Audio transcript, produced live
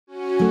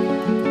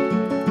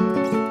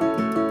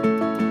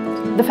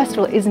The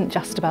festival isn't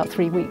just about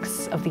 3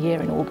 weeks of the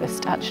year in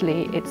August.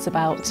 Actually, it's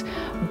about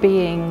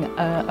being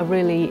a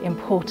really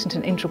important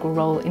and integral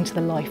role into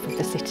the life of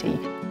the city.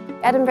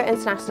 Edinburgh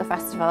International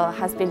Festival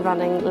has been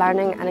running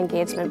learning and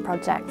engagement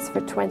projects for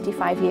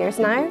 25 years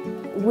now.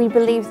 We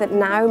believe that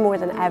now more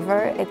than ever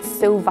it's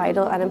so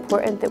vital and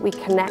important that we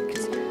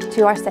connect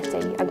to our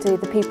city and to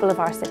the people of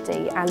our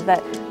city, and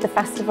that the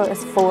festival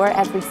is for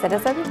every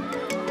citizen.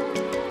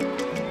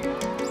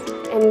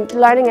 In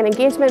learning and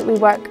engagement we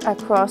work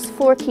across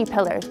 4 key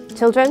pillars: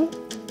 children,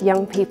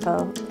 young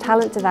people,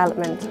 talent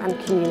development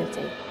and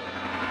community.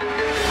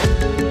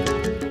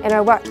 In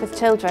our work with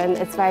children,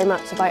 it's very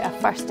much about a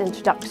first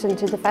introduction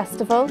to the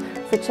festival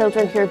for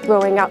children who are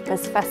growing up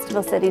as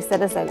Festival City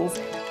citizens.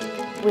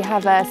 We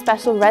have a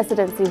special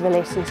residency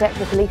relationship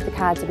with Leith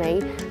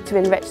Academy to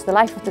enrich the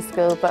life of the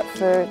school, but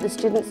for the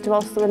students to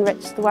also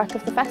enrich the work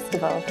of the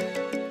festival.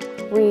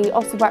 We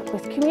also work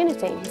with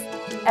communities.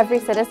 Every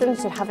citizen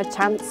should have a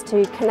chance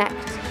to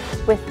connect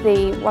with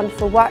the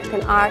wonderful work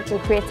and art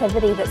and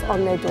creativity that's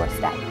on their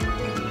doorstep.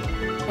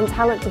 In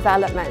talent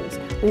development,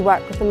 we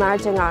work with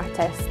emerging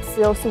artists.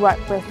 We also work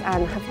with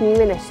and have new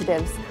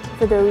initiatives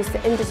for those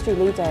industry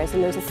leaders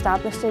and those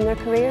established in their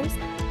careers.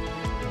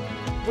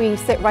 We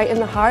sit right in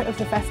the heart of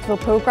the festival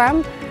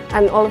programme,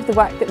 and all of the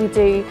work that we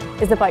do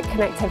is about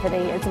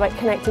connectivity. It's about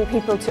connecting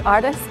people to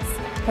artists,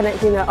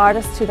 connecting their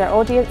artists to their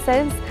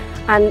audiences,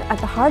 and at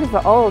the heart of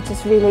it all,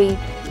 just really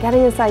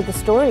getting inside the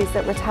stories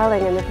that we're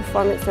telling and the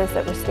performances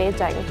that we're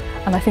staging.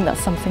 And I think that's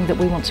something that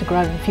we want to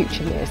grow in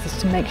future years, is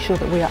to make sure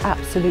that we are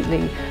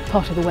absolutely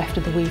part of the weft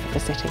of the weave of the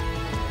city.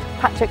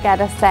 Patrick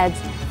Geddes said,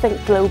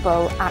 "Think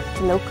global,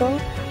 act local,"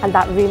 and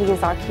that really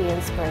is our key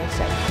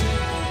inspiration.